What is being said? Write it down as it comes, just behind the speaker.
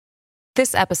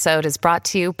This episode is brought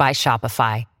to you by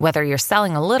Shopify. Whether you're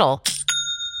selling a little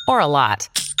or a lot,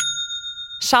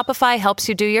 Shopify helps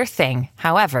you do your thing,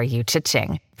 however you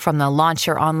cha-ching. From the launch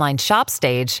your online shop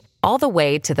stage, all the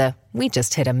way to the we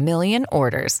just hit 1 million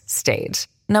orders stage.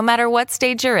 No matter what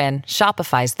stage you're in,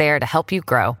 Shopify's there to help you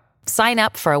grow. Sign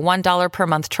up for a $1 per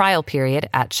month trial period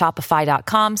at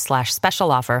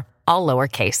shopify.com/special offer, all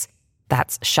lowercase.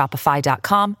 That's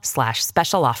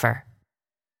shopify.com/special offer.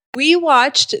 We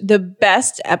watched the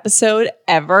best episode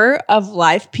ever of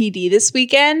Live PD this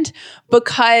weekend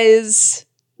because,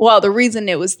 well, the reason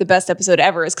it was the best episode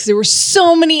ever is because there were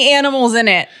so many animals in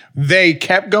it. They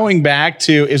kept going back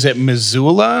to, is it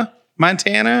Missoula,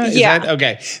 Montana?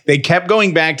 Okay. They kept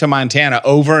going back to Montana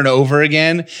over and over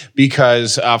again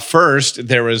because first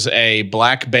there was a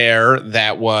black bear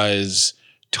that was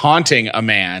taunting a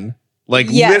man. Like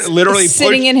literally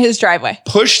sitting in his driveway.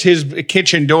 Pushed his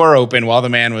kitchen door open while the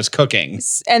man was cooking.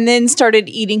 And then started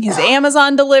eating his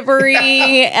Amazon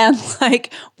delivery. And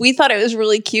like, we thought it was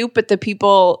really cute, but the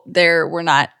people there were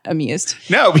not amused.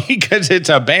 No, because it's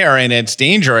a bear and it's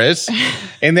dangerous.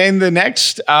 And then the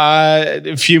next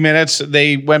few minutes,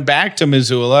 they went back to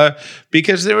Missoula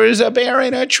because there was a bear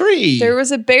in a tree. There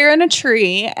was a bear in a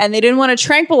tree and they didn't want to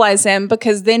tranquilize him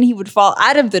because then he would fall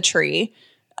out of the tree.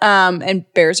 And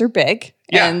bears are big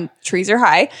and trees are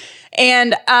high.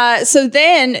 And so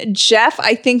then Jeff,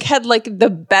 I think, had like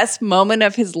the best moment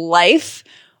of his life,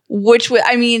 which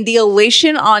the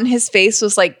elation on his face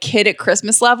was like kid at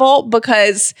Christmas level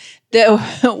because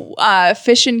the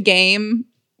Fish and Game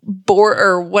board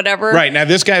or whatever. Right. Now,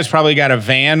 this guy's probably got a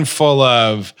van full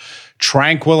of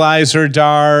tranquilizer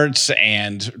darts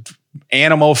and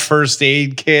animal first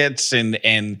aid kits and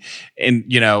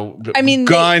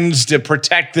guns to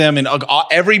protect them and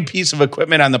every piece of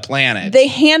equipment on the planet. They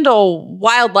handle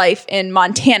wildlife in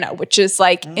Montana, which is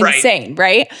like insane,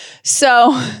 right?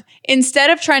 So instead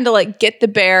of trying to like get the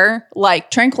bear, like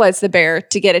tranquilize the bear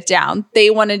to get it down, they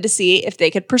wanted to see if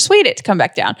they could persuade it to come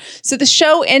back down. So the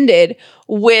show ended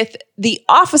with the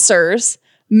officers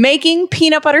making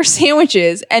peanut butter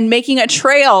sandwiches and making a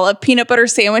trail of peanut butter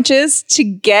sandwiches to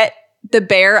get the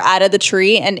bear out of the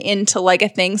tree and into like a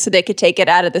thing so they could take it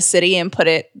out of the city and put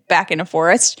it back in a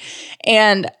forest.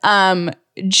 And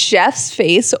Jeff's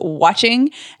face watching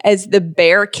as the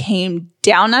bear came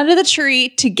down out of the tree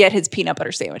to get his peanut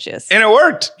butter sandwiches. And it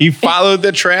worked. He followed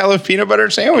the trail of peanut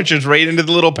butter sandwiches right into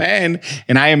the little pen.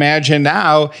 And I imagine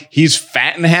now he's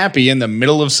fat and happy in the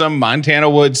middle of some Montana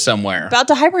woods somewhere. About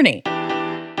to hibernate.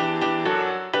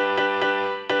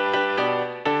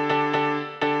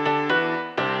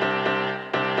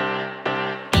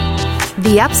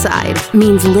 The Upside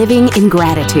means living in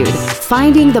gratitude,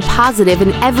 finding the positive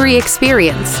in every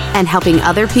experience, and helping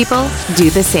other people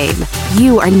do the same.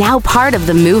 You are now part of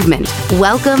the movement.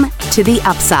 Welcome to The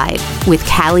Upside with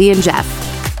Callie and Jeff.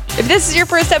 If this is your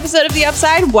first episode of The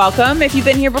Upside, welcome. If you've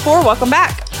been here before, welcome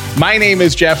back. My name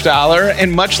is Jeff Dollar,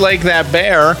 and much like that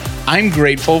bear, I'm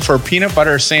grateful for peanut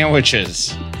butter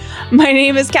sandwiches. My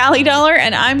name is Callie Dollar,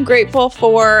 and I'm grateful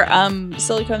for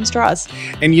silicone straws.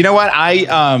 And you know what?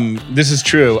 This is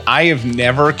true. I have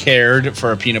never cared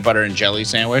for a peanut butter and jelly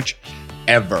sandwich,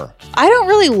 ever. I don't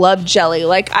really love jelly.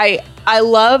 Like I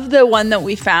love the one that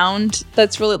we found.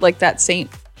 That's really like that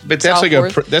Saint. But that's like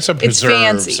that's a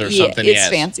preserves or something. It's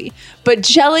fancy. But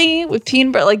jelly with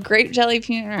peanut butter, like grape jelly,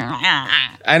 peanut.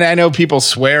 And I know people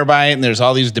swear by it, and there's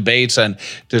all these debates on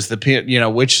does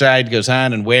which side goes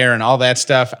on and where and all that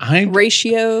stuff.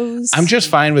 Ratios. I'm just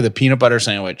fine with a peanut butter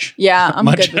sandwich. Yeah, I'm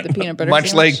good with the peanut butter sandwich.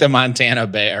 Much like the Montana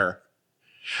bear.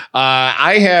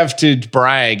 I have to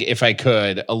brag, if I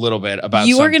could, a little bit about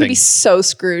You something. are going to be so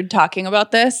screwed talking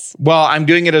about this. Well, I'm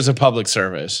doing it as a public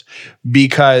service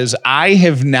because I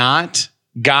have not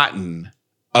gotten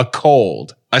a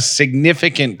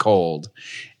significant cold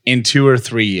in 2 or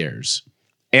 3 years.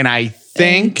 And I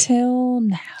think... Until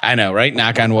now. I know, right?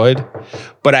 Knock on wood.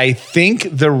 But I think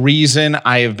the reason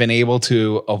I have been able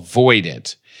to avoid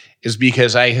it is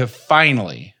because I have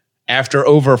finally... After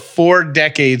over 4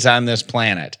 decades on this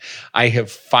planet, I have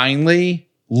finally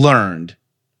learned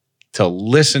to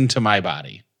listen to my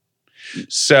body.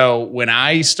 So when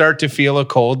I start to feel a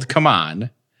cold come on,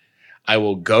 I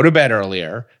will go to bed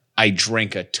earlier. I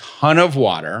drink a ton of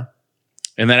water.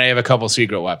 And then I have a couple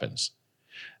secret weapons.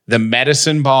 The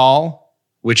medicine ball,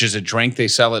 which is a drink they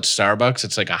sell at Starbucks.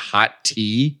 It's like a hot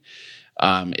tea.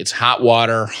 It's hot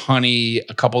water, honey,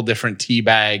 a couple different tea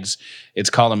bags. It's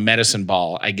called a medicine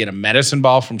ball. I get a medicine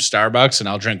ball from Starbucks and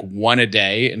I'll drink one a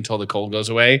day until the cold goes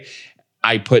away.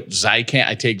 I put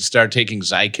Zicam. Start taking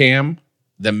Zicam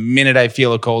the minute I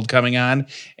feel a cold coming on,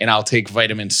 and I'll take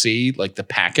vitamin C, like the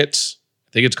packets.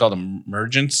 think it's called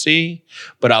Emergency,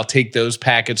 but I'll take those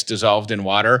packets dissolved in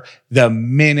water the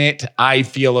minute I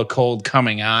feel a cold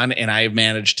coming on, and I have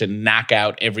managed to knock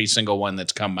out every single one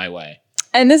that's come my way.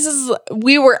 And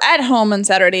we were at home on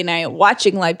Saturday night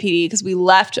watching Live PD because we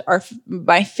left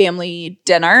my family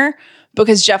dinner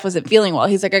because Jeff wasn't feeling well.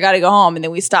 He's like, I got to go home. And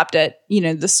then we stopped at,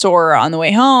 the store on the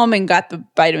way home and got the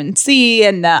vitamin C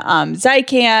and the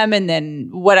Zicam and then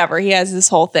whatever. He has this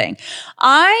whole thing.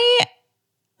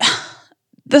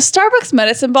 The Starbucks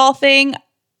medicine ball thing,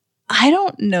 I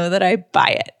don't know that I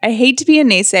buy it. I hate to be a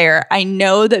naysayer. I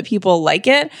know that people like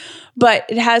it, but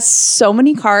it has so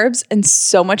many carbs and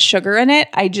so much sugar in it.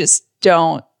 I just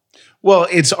don't. Well,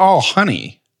 it's all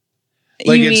honey.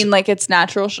 You mean like it's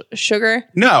natural sugar?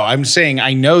 No, I'm saying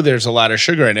I know there's a lot of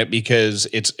sugar in it because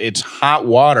it's hot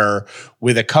water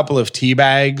with a couple of tea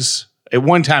bags. At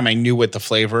one time, I knew what the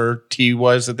flavor tea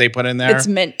was that they put in there. It's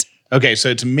mint. Okay, so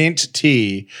it's mint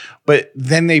tea, but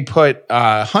then they put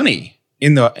honey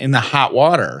in the hot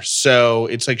water. So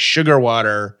it's like sugar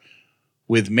water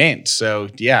with mint. So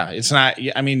yeah, it's not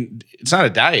a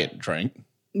diet drink.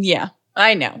 Yeah,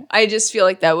 I know. I just feel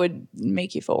like that would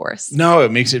make you feel worse. No,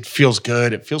 it feels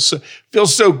good. It feels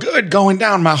so good going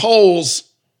down my holes.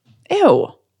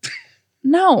 Ew.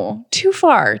 No, too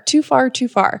far.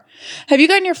 Have you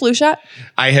gotten your flu shot?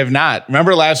 I have not.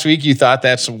 Remember last week you thought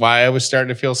that's why I was starting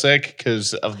to feel sick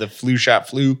because of the flu shot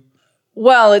flu?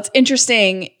 Well, it's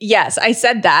interesting. Yes, I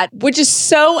said that, which is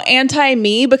so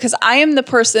anti-me because I am the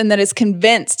person that is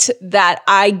convinced that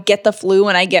I get the flu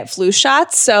when I get flu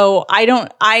shots. So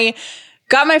I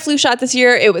got my flu shot this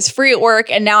year. It was free at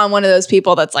work. And now I'm one of those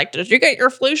people that's like, did you get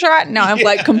your flu shot? Now I'm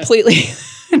like completely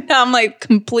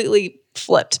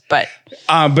flipped, but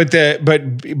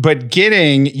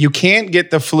you can't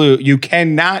get the flu. You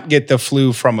cannot get the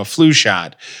flu from a flu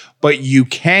shot, but you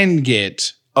can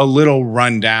get a little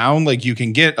rundown. Like you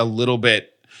can get a little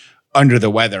bit under the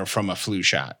weather from a flu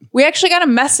shot. We actually got a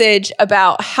message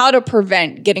about how to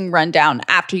prevent getting run down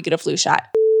after you get a flu shot.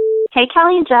 Hey,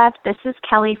 Kelly and Jeff. This is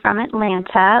Kelly from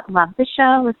Atlanta. Love the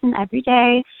show. Listen every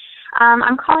day.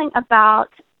 I'm calling about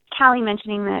Callie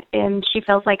mentioning that she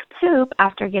feels like poop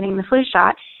after getting the flu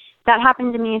shot. That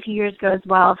happened to me a few years ago as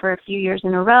well. For a few years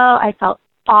in a row, I felt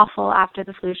awful after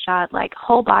the flu shot. Like,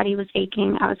 whole body was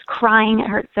aching. I was crying. It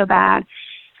hurt so bad.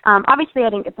 Obviously, I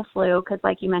didn't get the flu because,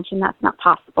 like you mentioned, that's not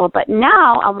possible. But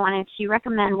now I wanted to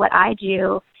recommend what I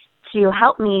do to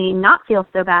help me not feel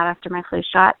so bad after my flu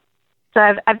shot. So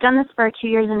I've done this for 2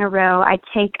 years in a row. I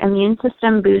take immune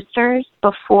system boosters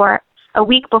a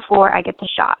week before I get the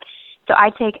shot. So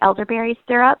I take elderberry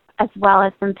syrup as well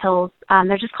as some pills.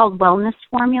 They're just called Wellness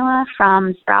Formula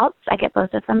from Sprouts. I get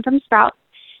both of them from Sprouts.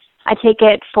 I take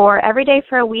it for every day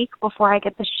for a week before I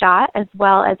get the shot, as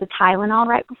well as a Tylenol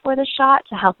right before the shot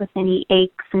to help with any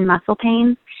aches and muscle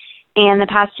pains. And the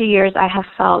past 2 years, I have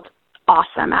felt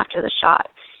awesome after the shot.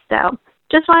 So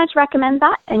just wanted to recommend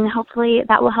that, and hopefully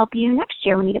that will help you next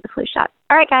year when you get the flu shot.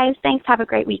 All right, guys. Thanks. Have a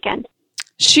great weekend.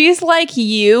 She's like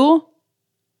you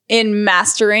in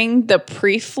mastering the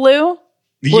pre-flu.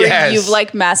 Where you've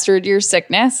like mastered your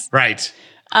sickness. Right.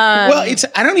 I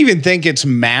don't even think it's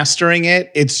mastering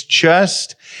it. It's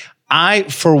just,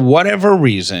 for whatever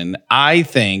reason, I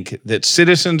think that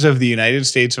citizens of the United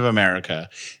States of America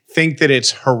think that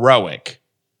it's heroic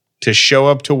to show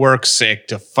up to work sick,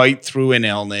 to fight through an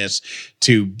illness,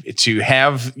 to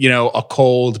have, a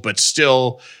cold, but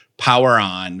still power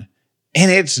on.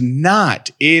 And it's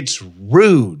not. It's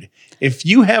rude. If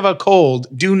you have a cold,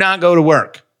 do not go to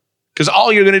work because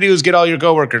all you're going to do is get all your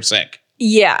coworkers sick.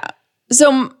 Yeah.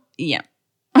 So, yeah.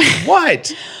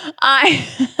 What? I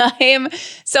am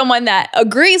someone that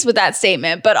agrees with that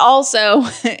statement, but also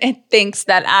thinks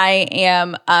that I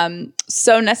am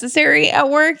so necessary at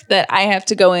work that I have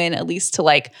to go in at least to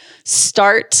like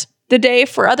start the day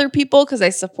for other people because I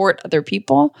support other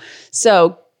people.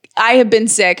 So I have been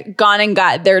sick, gone and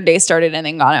got their day started, and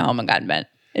then gone at home and got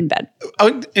in bed.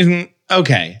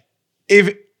 Okay.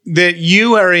 If that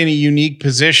you are in a unique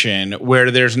position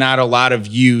where there's not a lot of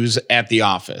yous at the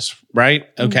office, right?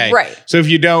 Okay. Right. So if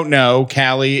you don't know,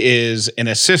 Callie is an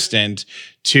assistant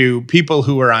to people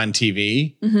who are on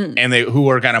TV and who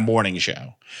work on a morning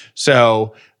show.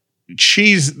 So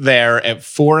she's there at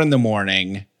 4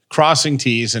 a.m, crossing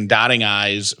T's and dotting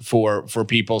I's for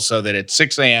people so that at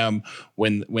 6 a.m.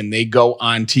 when they go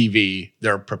on TV,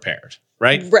 they're prepared,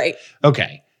 right? Right.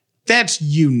 Okay. That's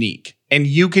unique. And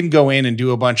you can go in and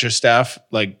do a bunch of stuff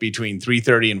like between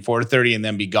 3:30 and 4:30 and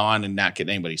then be gone and not get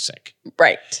anybody sick.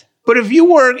 Right. But if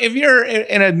you're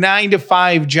in a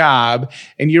 9-to-5 job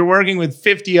and you're working with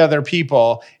 50 other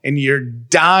people and you're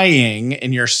dying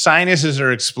and your sinuses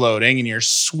are exploding and you're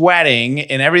sweating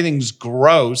and everything's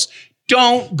gross,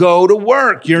 don't go to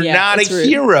work. You're not a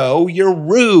hero. You're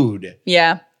rude.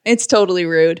 Yeah, it's totally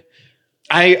rude.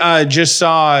 I just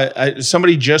saw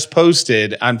somebody just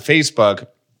posted on Facebook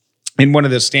in one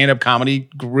of the stand-up comedy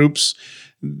groups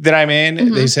that I'm in.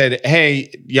 Mm-hmm. They said,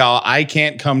 hey, y'all, I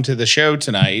can't come to the show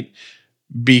tonight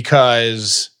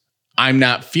because I'm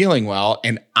not feeling well,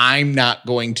 and I'm not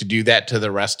going to do that to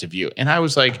the rest of you. And I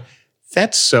was like,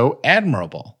 that's so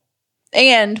admirable.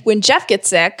 And when Jeff gets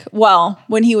sick,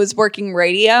 when he was working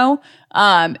radio,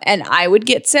 and I would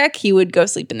get sick, he would go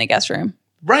sleep in the guest room.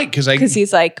 Right, because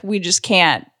he's like, we just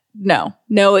can't. No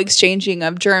exchanging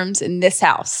of germs in this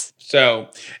house. So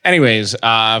anyways,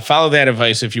 follow that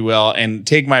advice, if you will, and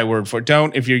take my word for it.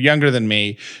 If you're younger than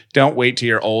me, don't wait till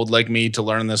you're old like me to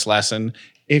learn this lesson.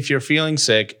 If you're feeling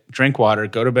sick, drink water,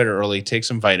 go to bed early, take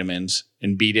some vitamins,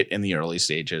 and beat it in the early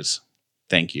stages.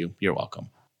 Thank you. You're welcome.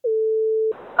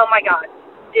 Oh my God.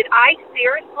 Did I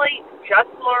seriously just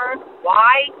learn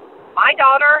why my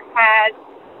daughter has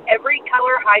every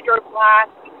color Hydro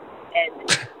Flask and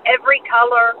every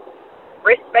color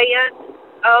wristband?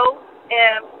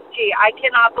 OMG, I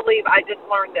cannot believe I just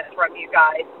learned this from you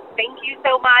guys. Thank you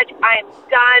so much. I am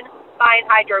done buying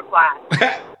Hydro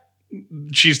Flask.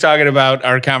 She's talking about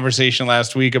our conversation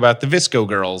last week about the Visco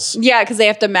girls. Yeah, because they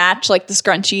have to match like the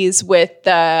scrunchies with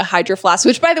the Hydro Flask,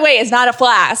 which, by the way, is not a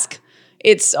flask.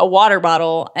 It's a water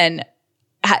bottle. And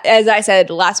as I said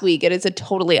last week, it is a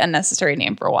totally unnecessary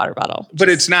name for a water bottle. But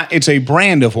it's not. It's a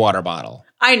brand of water bottle.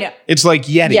 I know. It's like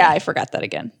Yeti. Yeah, I forgot that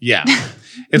again. Yeah.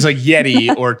 It's like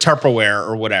Yeti or Tupperware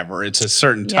or whatever. It's a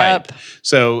certain type. Yep.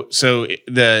 So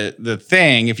the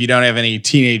thing, if you don't have any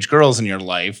teenage girls in your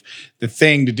life, the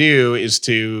thing to do is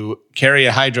to carry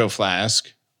a Hydro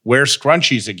Flask, wear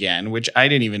scrunchies again, which I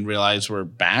didn't even realize were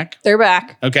back. They're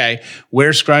back. Okay.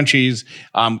 Wear scrunchies,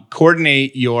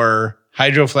 coordinate your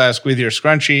Hydro Flask with your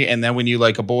scrunchie, and then when you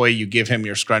like a boy, you give him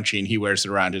your scrunchie and he wears it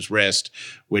around his wrist,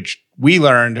 which we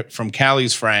learned from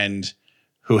Callie's friend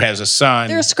who has a son.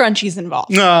 There's scrunchies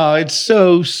involved. Oh, it's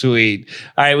so sweet.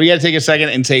 All right, we got to take a second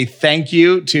and say thank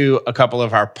you to a couple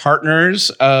of our partners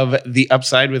of The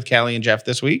Upside with Callie and Jeff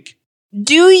this week.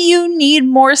 Do you need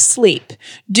more sleep?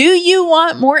 Do you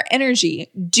want more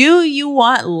energy? Do you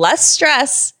want less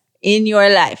stress in your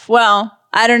life? Well,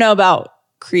 I don't know about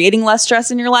creating less stress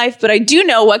in your life, but I do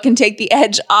know what can take the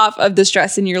edge off of the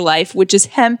stress in your life, which is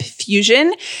hemp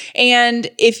fusion. And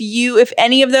if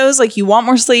any of those, like you want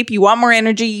more sleep, you want more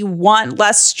energy, you want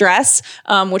less stress,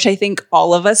 which I think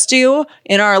all of us do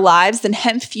in our lives, then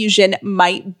hemp fusion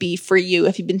might be for you.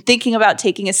 If you've been thinking about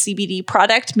taking a CBD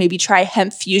product, maybe try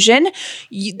hemp fusion.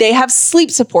 They have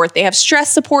sleep support, they have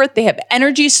stress support, they have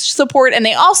energy support, and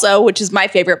they also, which is my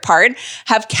favorite part,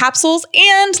 have capsules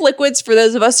and liquids for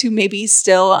those of us who maybe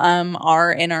still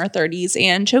are in our 30s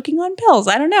and choking on pills.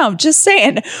 I don't know. Just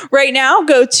saying. Right now,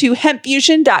 go to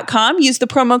hempfusion.com, use the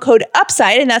promo code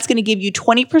UPSIDE, and that's going to give you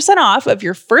 20% off of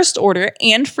your first order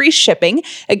and free shipping.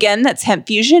 Again, that's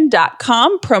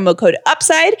hempfusion.com, promo code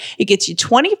UPSIDE. It gets you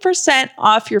 20%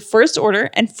 off your first order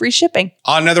and free shipping.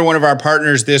 Another one of our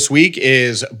partners this week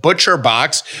is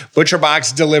ButcherBox.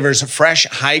 ButcherBox delivers fresh,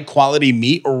 high-quality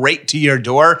meat right to your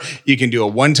door. You can do a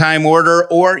one-time order,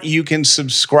 or you can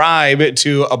subscribe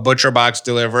to a ButcherBox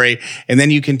delivery, and then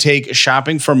you can take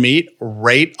shopping for meat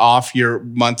right off your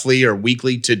monthly or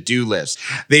weekly to-do list.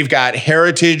 They've got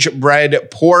heritage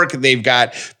bred pork. They've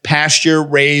got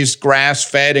pasture-raised,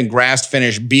 grass-fed, and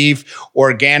grass-finished beef,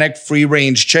 organic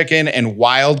free-range chicken, and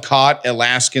wild-caught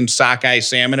Alaskan sockeye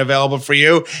salmon available for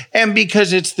you. And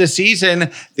because it's the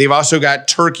season, they've also got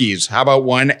turkeys. How about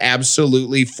one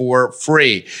absolutely for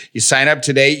free? You sign up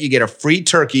today, you get a free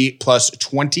turkey plus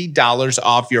 $20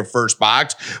 off your first box,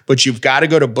 but you've got to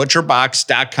go to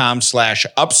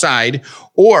butcherbox.com/upside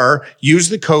or use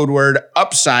the code word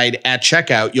UPSIDE at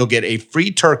checkout. You'll get a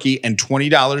free turkey and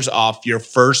 $20 off your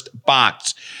first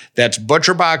box. That's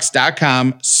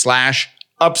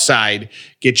butcherbox.com/upside.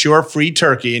 Get your free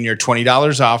turkey and your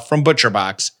 $20 off from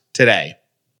ButcherBox today.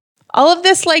 All of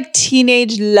this like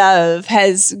teenage love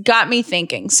has got me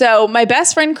thinking. So my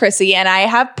best friend Chrissy, and I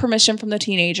have permission from the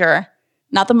teenager,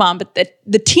 not the mom, but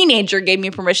the teenager gave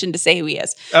me permission to say who he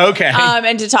is. Okay.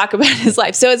 And to talk about his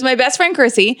life. So it's my best friend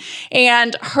Chrissy,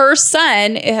 and her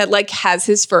son has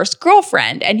his first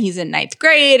girlfriend, and he's in 9th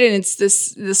grade, and it's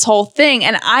this whole thing.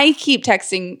 And I keep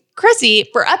texting Chrissy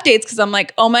for updates because I'm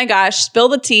like, oh my gosh, spill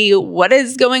the tea. What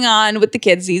is going on with the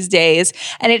kids these days?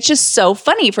 And it's just so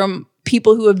funny from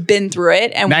people who have been through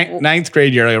it. And ninth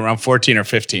grade, you're around 14 or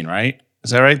 15, right?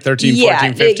 Is that right? 13,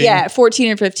 14, 15? Yeah,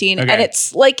 14 or 15. Okay. And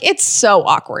it's like, it's so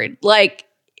awkward. Like,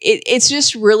 it's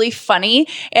just really funny.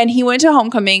 And he went to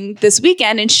homecoming this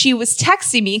weekend and she was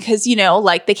texting me because, you know,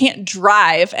 like they can't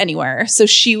drive anywhere. So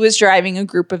she was driving a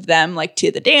group of them like to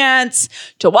the dance,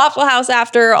 to Waffle House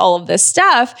after, all of this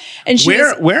stuff. And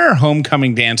where are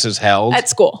homecoming dances held? At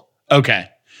school. Okay.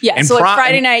 Yeah. And so like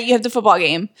Friday night, you have the football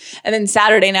game. And then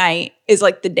Saturday night is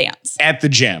like the dance. At the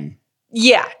gym.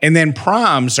 Yeah. And then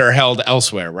proms are held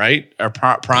elsewhere, right? Or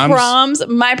proms?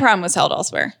 My prom was held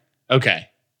elsewhere. Okay.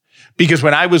 Because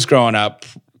when I was growing up,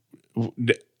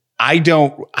 I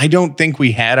don't think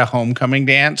we had a homecoming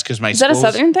dance because Is that a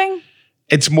Southern thing?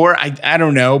 It's more, I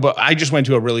don't know, but I just went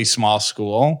to a really small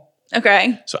school.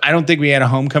 Okay. So I don't think we had a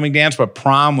homecoming dance, but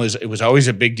it was always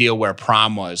a big deal where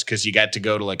prom was because you got to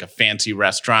go to like a fancy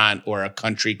restaurant or a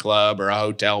country club or a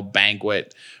hotel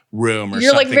banquet room or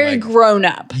You're something. You're like very grown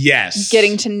up. Yes.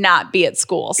 Getting to not be at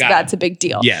school. So that's a big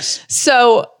deal. Yes.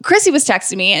 So Chrissy was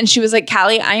texting me and she was like,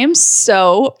 Callie, I am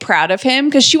so proud of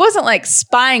him. Cause she wasn't like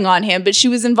spying on him, but she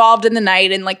was involved in the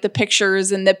night and like the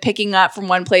pictures and the picking up from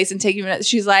one place and taking him.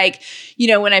 She's like, you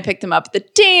know, when I picked him up at the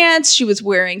dance, she was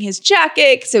wearing his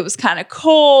jacket because it was kind of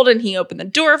cold and he opened the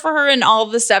door for her and all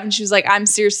of this stuff. And she was like, I'm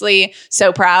seriously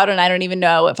so proud. And I don't even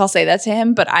know if I'll say that to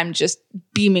him, but I'm just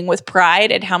beaming with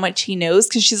pride at how much he knows.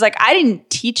 Cause she's like, I didn't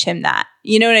teach him that.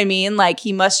 You know what I mean? Like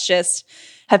he must just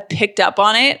have picked up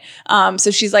on it. So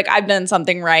she's like, I've done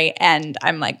something right. And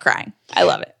I'm like crying. I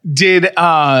love it.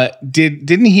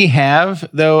 Didn't he have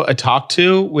though a talk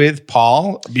to with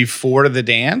Paul before the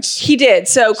dance? He did.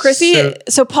 So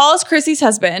Paul is Chrissy's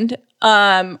husband,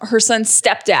 her son's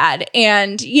stepdad.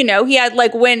 And, you know, he had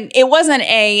like when it wasn't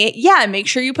make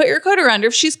sure you put your coat around her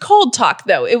if she's cold talk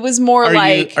though. It was more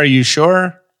are you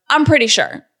sure? I'm pretty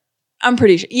sure. Yeah,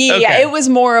 okay. Yeah, it was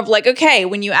more of like, okay,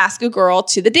 when you ask a girl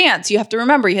to the dance, you have to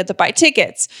remember you have to buy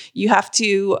tickets. You have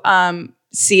to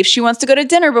see if she wants to go to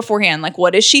dinner beforehand. Like,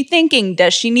 what is she thinking?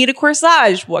 Does she need a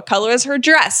corsage? What color is her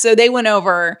dress? So they went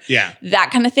over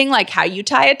that kind of thing, like how you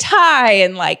tie a tie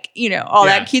and like, you know, all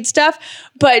that cute stuff.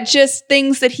 But just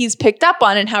things that he's picked up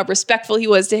on and how respectful he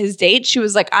was to his date. She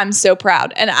was like, I'm so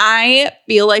proud. And I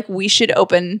feel like we should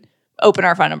open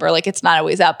our phone number. Like it's not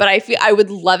always up, but I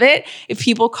would love it if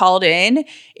people called in.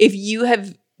 If you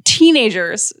have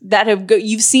teenagers that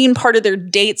you've seen part of their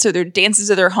dates or their dances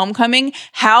or their homecoming,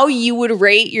 how you would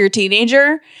rate your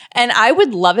teenager. And I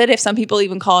would love it if some people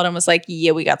even called and was like,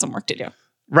 yeah, we got some work to do.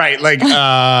 Right. Like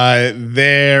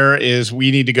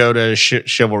we need to go to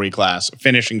chivalry class,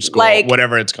 finishing school, like,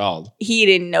 whatever it's called. He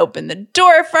didn't open the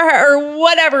door for her or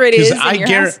whatever it is.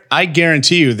 I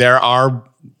guarantee you there are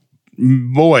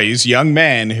boys, young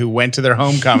men who went to their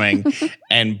homecoming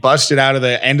and busted out of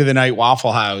the end of the night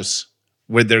Waffle House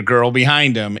with their girl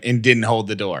behind them and didn't hold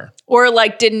the door. Or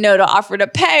like didn't know to offer to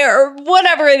pay or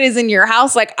whatever it is in your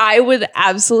house. Like I would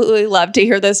absolutely love to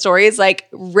hear those stories. Like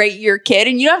rate your kid.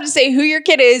 And you don't have to say who your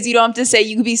kid is. You don't have to say,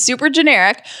 you could be super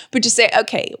generic, but just say,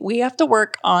 okay, we have to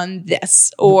work on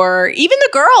this. Or even the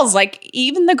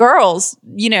girls,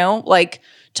 you know, like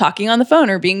talking on the phone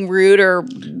or being rude or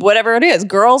whatever it is.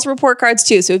 Girls report cards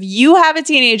too. So if you have a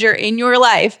teenager in your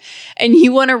life and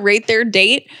you want to rate their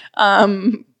date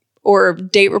or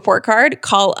date report card,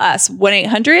 call us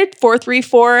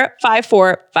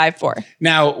 1-800-434-5454.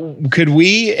 Now, could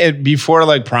we, before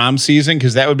like prom season,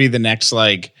 because that would be the next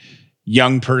like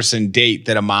young person date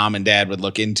that a mom and dad would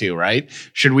look into, right?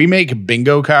 Should we make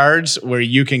bingo cards where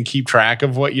you can keep track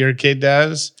of what your kid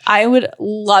does? I would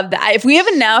love that. If we have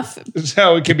enough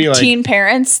so it could be like teen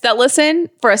parents that listen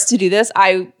for us to do this,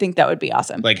 I think that would be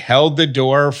awesome. Like held the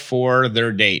door for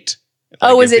their date.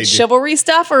 Like is it chivalry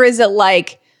stuff or is it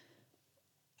like,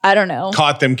 I don't know.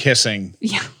 Caught them kissing.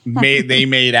 Yeah. They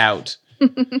made out.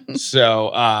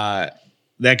 So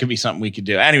that could be something we could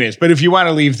do. Anyways, but if you want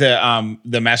to leave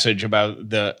the message about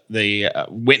the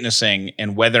witnessing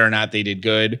and whether or not they did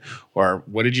good, or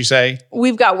what did you say?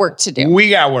 We've got work to do. We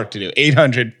got work to do.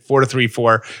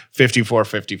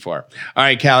 800-434-5454. All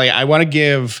right, Callie, I want to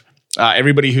give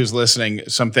everybody who's listening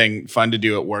something fun to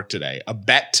do at work today. A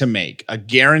bet to make, a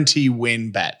guarantee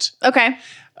win bet. Okay.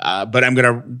 But I'm going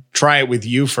to try it with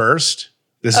you first.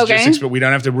 This is just, we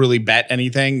don't have to really bet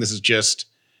anything. This is just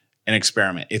an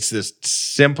experiment. It's the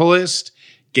simplest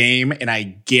game, and I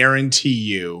guarantee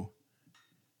you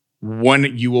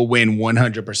you will win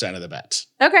 100% of the bets.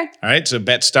 Okay. All right. So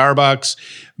bet Starbucks,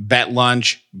 bet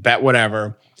lunch, bet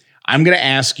whatever. I'm going to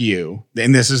ask you,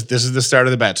 and this is the start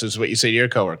of the bet. So this is what you say to your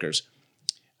coworkers.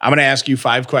 I'm going to ask you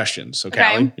 5 questions. So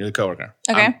Callie, you're the coworker.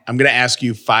 Okay. I'm going to ask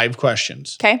you 5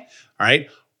 questions. Okay. All right.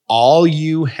 all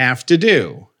you have to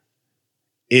do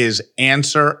is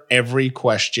answer every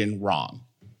question wrong.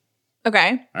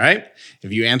 Okay. All right?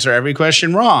 If you answer every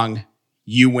question wrong,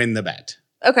 you win the bet.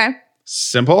 Okay.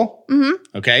 Simple?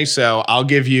 Mm-hmm. Okay, so I'm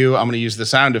going to use the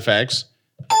sound effects.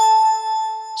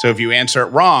 So if you answer it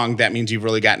wrong, that means you've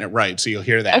really gotten it right. So you'll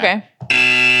hear that. Okay.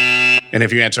 And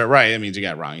if you answer it right, that means you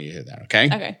got it wrong. You hear that, okay?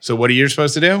 Okay. So what are you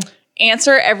supposed to do?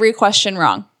 Answer every question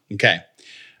wrong. Okay.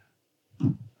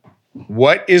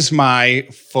 What is my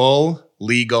full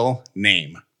legal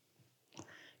name?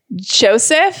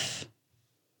 Joseph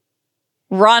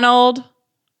Ronald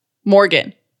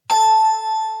Morgan.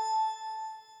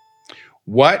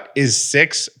 What is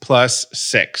 6 plus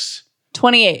 6?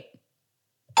 28.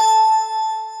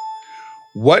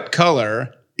 What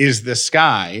color is the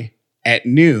sky at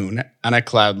noon on a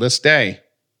cloudless day?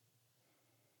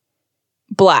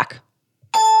 Black.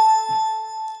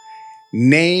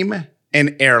 Name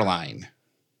an airline.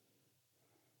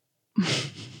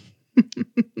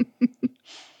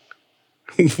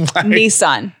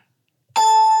 Nissan.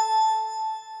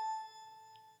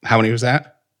 How many was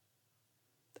that?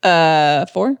 4,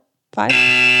 5.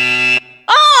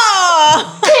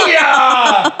 Oh!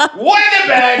 Yeah! Won the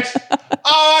bet!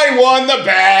 I won the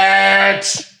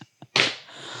bet!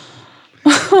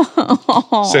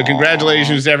 So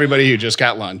congratulations to everybody who just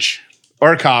got lunch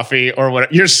or coffee or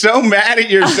whatever. You're so mad at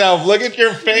yourself. Look at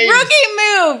your face. Rookie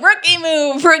move.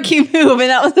 And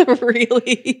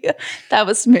that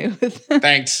was smooth.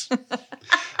 Thanks.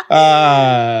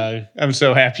 I'm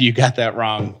so happy you got that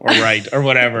wrong or right or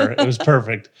whatever. It was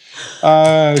perfect.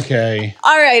 Okay.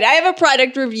 All right. I have a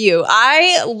product review.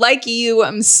 I, like you,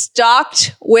 am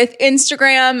stocked with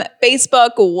Instagram,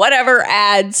 Facebook, whatever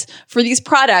ads for these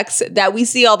products that we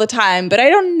see all the time, but I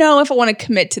don't know if I want to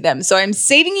commit to them. So I'm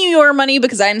saving you your money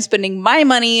because I'm spending my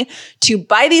money to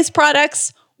buy these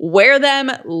products, wear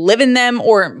them, live in them,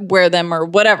 or wear them or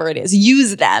whatever it is,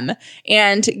 use them,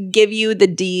 and give you the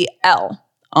DL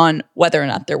on whether or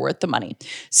not they're worth the money.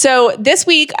 So this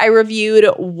week I reviewed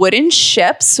Wooden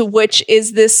Ships, which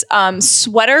is this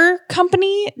sweater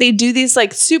company. They do these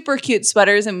like super cute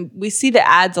sweaters and we see the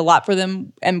ads a lot for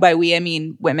them. And by we, I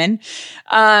mean women.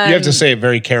 You have to say it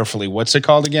very carefully. What's it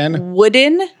called again?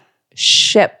 Wooden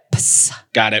Ships.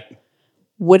 Got it.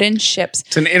 Wooden Ships.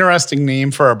 It's an interesting name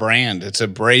for a brand. It's a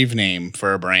brave name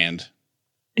for a brand.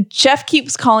 Jeff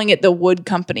keeps calling it the Wood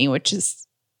Company, which is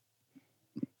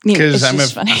because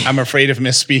I'm afraid of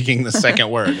misspeaking the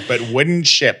second word, but Wooden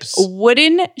Ships.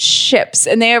 Wooden Ships.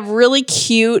 And they have really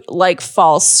cute like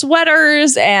fall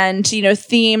sweaters and,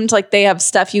 themed, like they have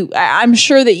stuff I'm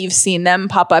sure that you've seen them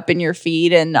pop up in your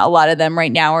feed and a lot of them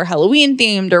right now are Halloween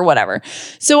themed or whatever.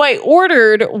 So I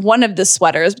ordered one of the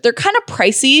sweaters, but they're kind of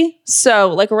pricey.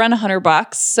 So like around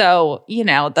 $100. So,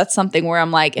 that's something where I'm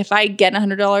like, if I get a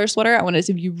 $100 sweater, I want it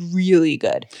to be really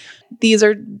good. These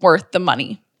are worth the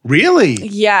money. Really?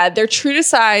 Yeah, they're true to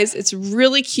size. It's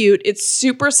really cute. It's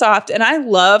super soft. And I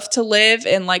love to live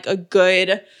in like a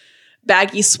good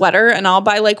baggy sweater. And I'll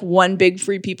buy like one big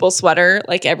Free People sweater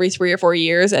like every 3 or 4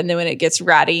 years. And then when it gets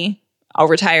ratty, I'll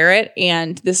retire it.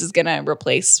 And this is going to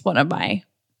replace one of my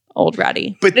old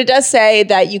ratty. But it does say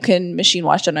that you can machine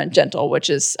wash it on gentle,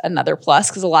 which is another plus.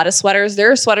 Because a lot of sweaters,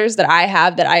 there are sweaters that I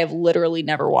have literally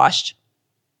never washed.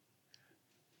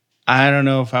 I don't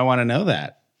know if I want to know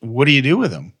that. What do you do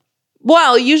with them?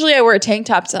 Well, usually I wear tank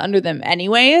tops under them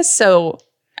anyways. So,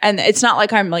 and it's not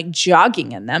like I'm like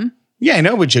jogging in them. Yeah, I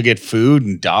know, but you'll get food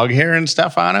and dog hair and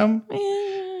stuff on them.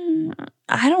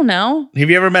 I don't know.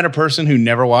 Have you ever met a person who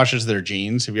never washes their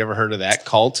jeans? Have you ever heard of that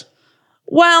cult?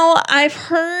 Well, I've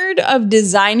heard of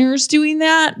designers doing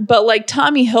that, but like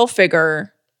Tommy Hilfiger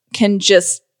can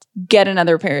just get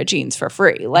another pair of jeans for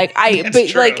free. Like I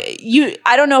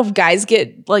don't know if guys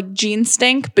get like jeans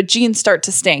stink, but jeans start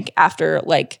to stink after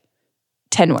like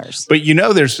 10 wears. But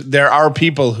there are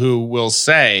people who will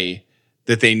say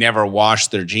that they never wash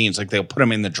their jeans. Like they'll put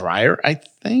them in the dryer, I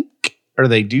think, or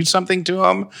they do something to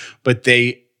them, but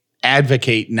they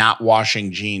advocate not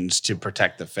washing jeans to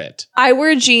protect the fit. I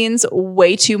wear jeans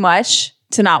way too much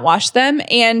to not wash them.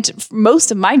 And most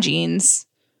of my jeans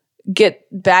get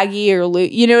baggy or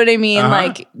loose. You know what I mean? Uh-huh.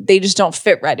 Like they just don't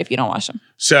fit right if you don't wash them.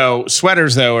 So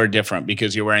sweaters though are different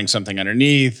because you're wearing something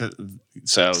underneath.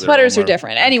 So sweaters are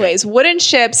different. Anyways, okay. Wooden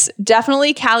Ships,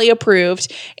 definitely Callie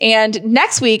approved. And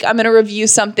next week I'm going to review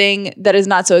something that is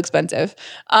not so expensive.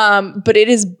 But it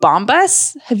is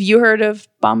Bombas. Have you heard of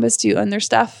Bombas? Do you own their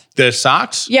stuff? The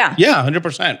socks? Yeah. Yeah,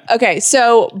 100%. Okay,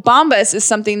 so Bombas is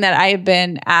something that I have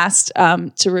been asked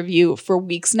to review for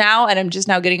weeks now, and I'm just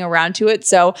now getting around to it.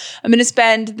 So I'm going to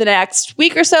spend the next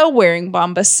week or so wearing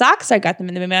Bombas socks. I got them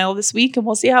in the mail this week, and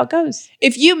we'll see how it goes.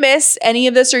 If you miss any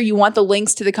of this or you want the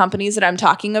links to the companies that I'm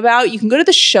talking about, you can go to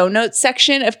the show notes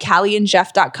section of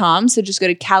CallieandJeff.com. So just go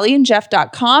to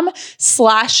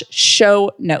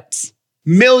CallieandJeff.com/show notes.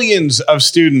 Millions of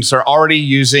students are already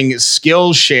using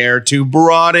Skillshare to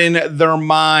broaden their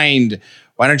mind.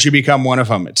 Why don't you become one of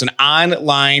them? It's an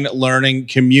online learning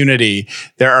community.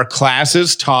 There are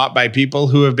classes taught by people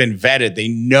who have been vetted. They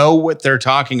know what they're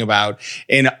talking about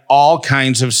in all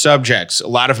kinds of subjects. A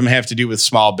lot of them have to do with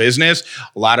small business.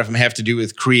 A lot of them have to do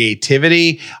with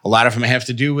creativity. A lot of them have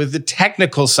to do with the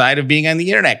technical side of being on the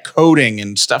internet, coding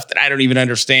and stuff that I don't even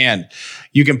understand.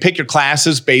 You can pick your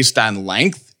classes based on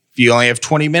length. If you only have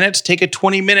 20 minutes, take a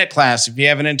 20-minute class. If you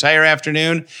have an entire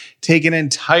afternoon, take an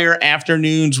entire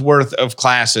afternoon's worth of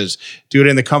classes. Do it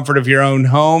in the comfort of your own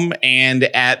home and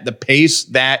at the pace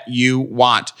that you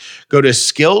want. Go to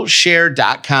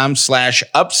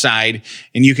Skillshare.com/upside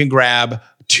and you can grab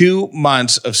 2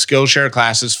 months of Skillshare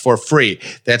classes for free.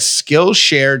 That's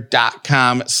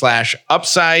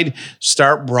Skillshare.com/upside.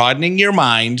 Start broadening your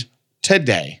mind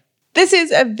today. This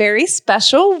is a very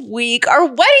special week. Our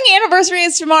wedding anniversary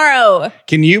is tomorrow.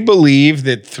 Can you believe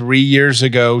that 3 years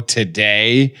ago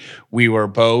today, we were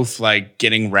both like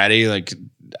getting ready? Like,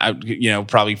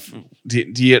 probably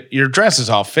your dress is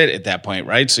all fit at that point,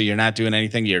 right? So you're not doing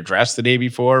anything to your dress the day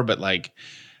before, but like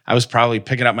I was probably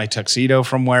picking up my tuxedo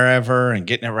from wherever and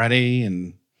getting it ready.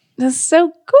 And that's so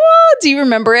cool. Do you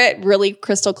remember it really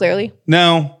crystal clearly?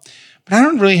 No, but I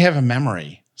don't really have a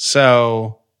memory.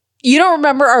 So... You don't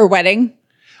remember our wedding?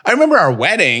 I remember our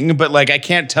wedding, but like I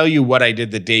can't tell you what I did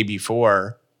the day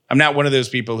before. I'm not one of those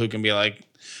people who can be like,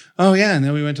 oh yeah, and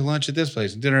then we went to lunch at this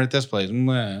place and dinner at this place.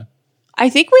 I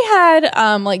think we had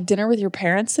like dinner with your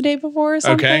parents the day before or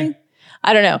something. Okay.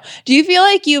 I don't know. Do you feel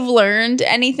like you've learned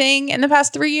anything in the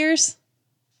past 3 years?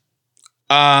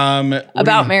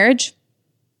 About marriage?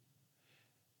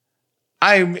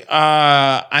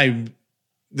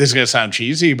 This is going to sound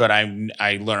cheesy, but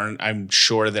I'm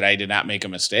sure that I did not make a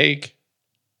mistake.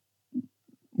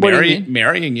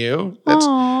 Marrying you.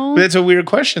 That's a weird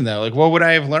question though. Like, what would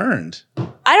I have learned?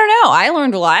 I don't know. I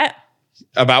learned a lot.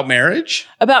 About marriage?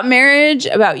 About marriage,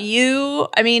 about you.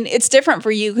 I mean, it's different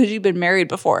for you because you've been married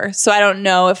before. So I don't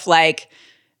know if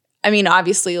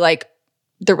obviously like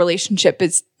the relationship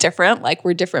is different. Like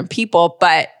we're different people,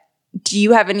 but do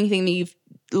you have anything that you've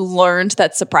learned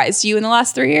that surprised you in the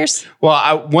last 3 years?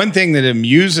 Well, one thing that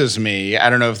amuses me, I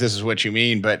don't know if this is what you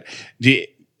mean, but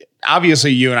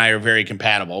obviously you and I are very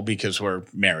compatible because we're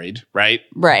married, right?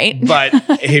 Right. But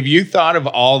have you thought of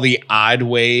all the odd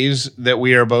ways that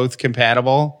we are both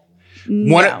compatible?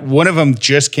 No. One of them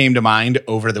just came to mind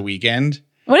over the weekend.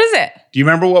 What is it? Do you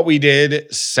remember what we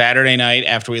did Saturday night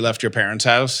after we left your parents'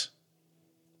 house?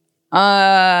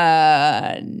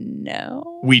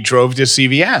 No. We drove to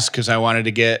CVS because I wanted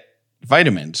to get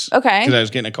vitamins. Okay. Because I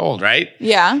was getting a cold, right?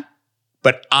 Yeah.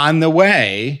 But on the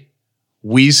way,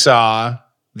 we saw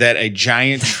that a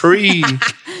giant tree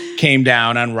came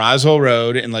down on Roswell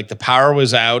Road and like the power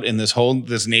was out in this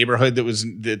neighborhood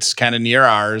that's kind of near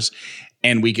ours.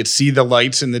 And we could see the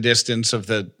lights in the distance of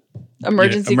the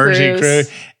emergency crew.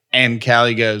 And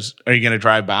Callie goes, "Are you going to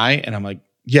drive by?" And I'm like,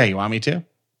 "Yeah, you want me to?"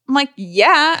 I'm like,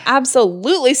 yeah,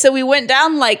 absolutely. So we went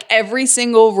down like every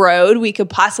single road we could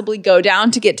possibly go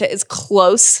down to get to as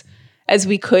close as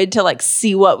we could to like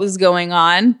see what was going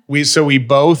on. We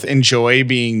both enjoy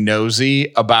being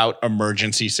nosy about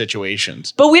emergency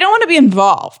situations. But we don't want to be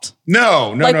involved.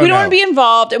 No. We don't want to be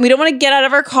involved and we don't want to get out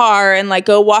of our car and like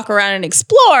go walk around and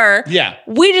explore. Yeah.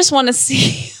 We just want to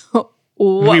see what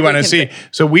we want to see. do.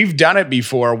 So we've done it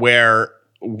before where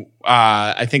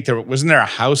I think wasn't there a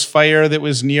house fire that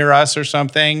was near us or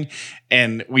something,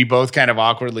 and we both kind of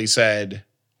awkwardly said,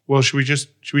 "Well, should we just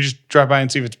drive by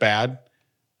and see if it's bad?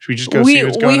 Should we just go see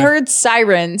what's going on?" We heard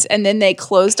sirens, and then they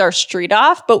closed our street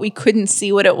off, but we couldn't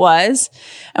see what it was,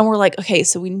 and we're like, "Okay,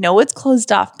 so we know it's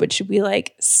closed off, but should we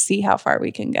like see how far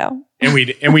we can go?" And we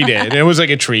did. It was like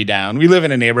a tree down. We live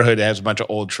in a neighborhood that has a bunch of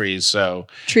old trees, so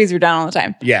trees are down all the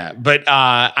time. Yeah, but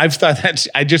I've thought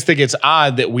I just think it's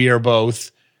odd that we are both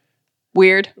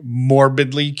weird,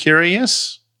 morbidly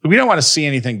curious. We don't want to see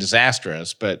anything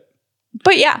disastrous, but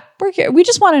yeah, we're here. We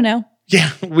just want to know. Yeah,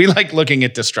 we like looking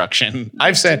at destruction.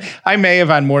 I may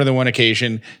have on more than one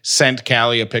occasion sent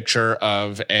Callie a picture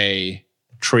of a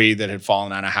tree that had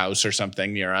fallen on a house or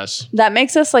something near us. That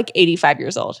makes us like 85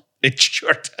 years old. It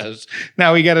sure does.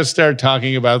 Now we got to start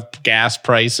talking about gas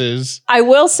prices. I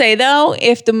will say, though,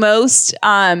 if the most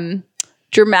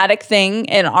dramatic thing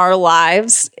in our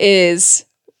lives is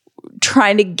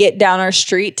trying to get down our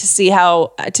street to see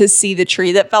the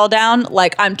tree that fell down,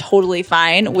 like, I'm totally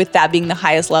fine with that being the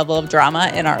highest level of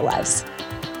drama in our lives.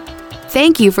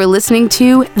 Thank you for listening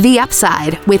to The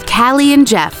Upside with Callie and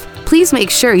Jeff. Please make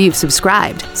sure you've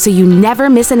subscribed so you never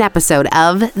miss an episode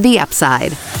of The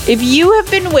Upside. If you have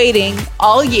been waiting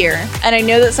all year, and I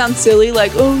know that sounds silly,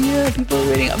 like, oh yeah, people are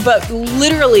waiting, but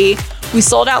literally we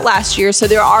sold out last year, so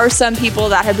there are some people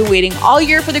that have been waiting all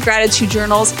year for the gratitude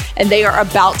journals, and they are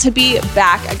about to be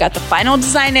back. I got the final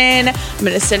design in. I'm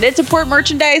going to send it to Port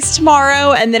Merchandise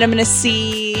tomorrow, and then I'm going to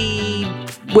see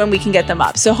when we can get them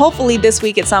up. So hopefully this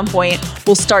week at some point,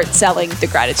 we'll start selling the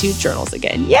gratitude journals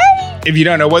again. Yay! If you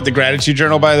don't know what the gratitude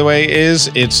journal, by the way, is,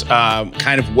 it's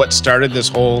kind of what started this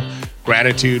whole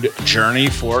gratitude journey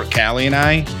for Callie and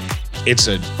I. It's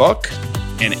a book,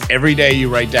 and every day you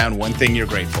write down one thing you're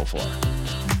grateful for.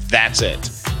 That's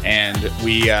it. And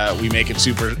we make it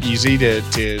super easy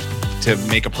to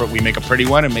make we make a pretty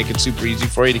one and make it super easy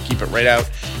for you to keep it right out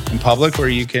in public where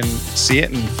you can see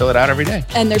it and fill it out every day.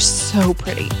 And they're so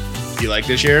pretty. You like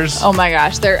this year's? Oh my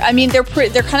gosh, they're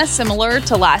kind of similar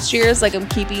to last year's. Like, I'm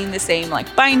keeping the same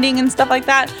like binding and stuff like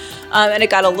that. And it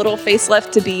got a little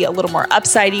facelift to be a little more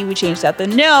upsidey. We changed out the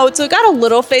note, so it got a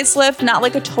little facelift, not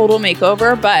like a total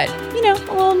makeover, but a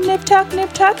little nip tuck, and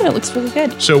it looks really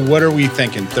good. So what are we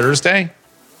thinking? Thursday?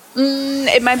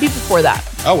 It might be before that.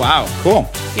 Oh wow, cool.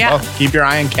 Yeah. Well, keep your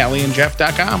eye on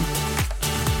KellieandJeff.com.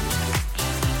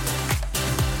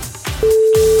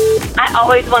 I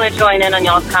always want to join in on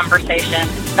y'all's conversation,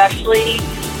 especially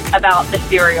about the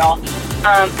cereal.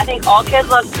 I think all kids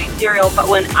love sweet cereal, but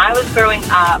when I was growing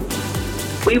up,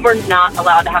 we were not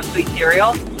allowed to have sweet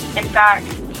cereal. In fact,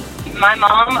 my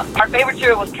mom, our favorite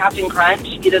cereal was Captain Crunch,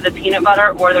 either the peanut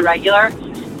butter or the regular.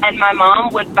 And my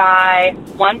mom would buy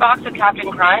 1 box of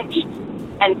Captain Crunch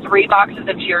and 3 boxes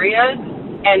of Cheerios.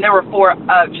 And there were 4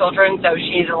 children, so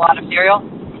she needed a lot of cereal.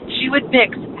 She would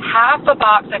mix half a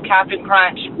box of Captain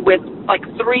Crunch with like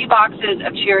 3 boxes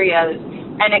of Cheerios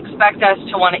and expect us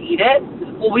to want to eat it.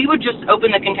 Well, we would just open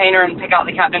the container and pick out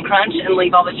the Captain Crunch and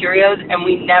leave all the Cheerios, and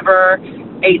we never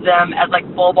ate them as like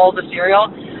full bowls of cereal.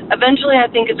 Eventually, I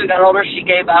think as we got older, she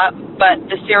gave up, but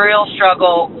the cereal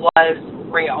struggle was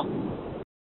real.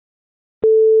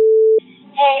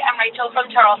 Hey, I'm Rachel from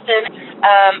Charleston.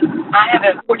 I have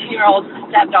a 14-year-old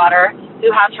stepdaughter who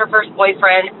has her first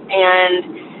boyfriend,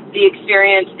 and the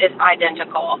experience is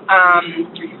identical.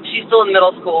 She's still in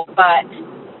middle school, but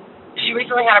she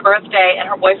recently had a birthday, and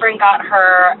her boyfriend got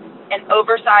her an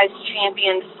oversized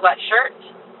Champion sweatshirt,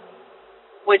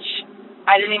 which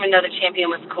I didn't even know that Champion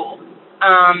was cool.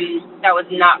 That was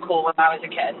not cool when I was a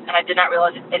kid, and I did not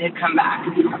realize it had come back.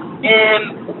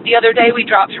 The other day, we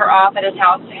dropped her off at his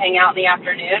house to hang out in the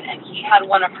afternoon, and he had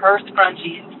one of her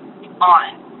scrunchies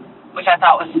on, which I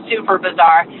thought was super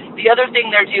bizarre. The other thing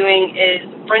they're doing is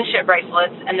friendship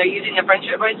bracelets, and they're using the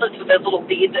friendship bracelets with those little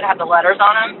beads that have the letters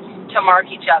on them to mark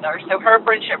each other. So her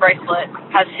friendship bracelet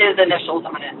has his initials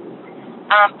on it.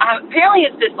 Apparently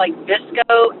it's this like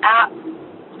Visco app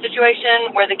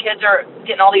situation where the kids are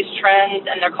getting all these trends,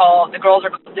 and the girls are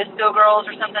called Visco girls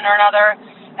or something or another.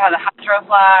 They have the hydro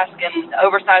flask and the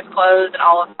oversized clothes and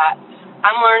all of that.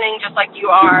 I'm learning just like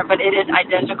you are, but it is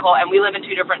identical, and we live in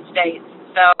 2 different states.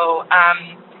 So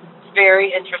it's very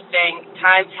interesting.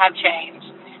 Times have changed.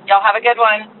 Y'all have a good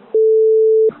one.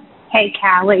 Hey,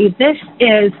 Callie, this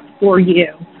is for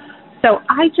you. So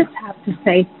I just have to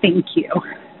say thank you.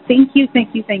 Thank you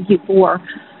for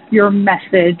your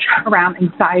message around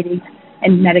anxiety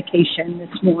and medication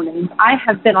this morning. I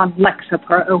have been on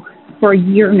Lexapro for a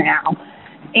year now,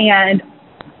 and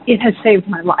it has saved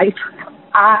my life.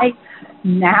 I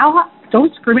now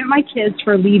don't scream at my kids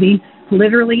for leaving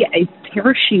literally a pair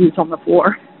of shoes on the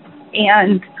floor.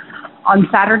 And on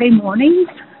Saturday mornings,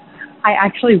 I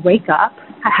actually wake up,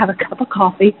 I have a cup of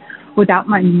coffee without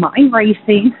my mind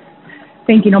racing,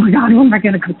 thinking, oh my God, what am I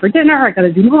going to cook for dinner? I got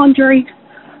to do laundry.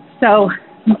 So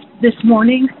this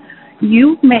morning,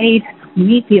 you made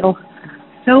me feel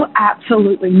so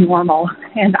absolutely normal.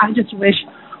 And I just wish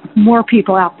more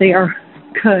people out there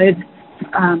could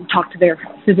talk to their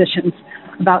physicians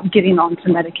about getting on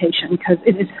some medication, because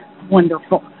it is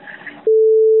wonderful.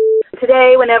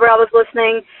 Today, whenever I was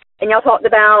listening, and y'all talked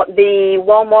about the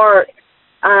Walmart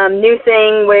new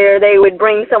thing where they would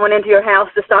bring someone into your house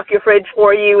to stock your fridge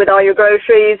for you with all your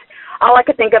groceries, all I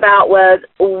could think about was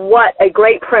what a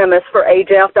great premise for a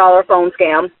Jeff Dollar phone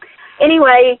scam.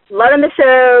 Anyway, loving the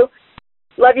show.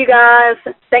 Love you guys.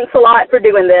 Thanks a lot for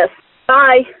doing this.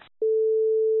 Bye.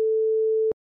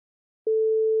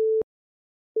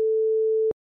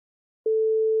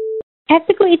 I have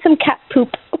to go eat some cat poop.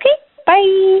 Okay,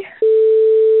 bye.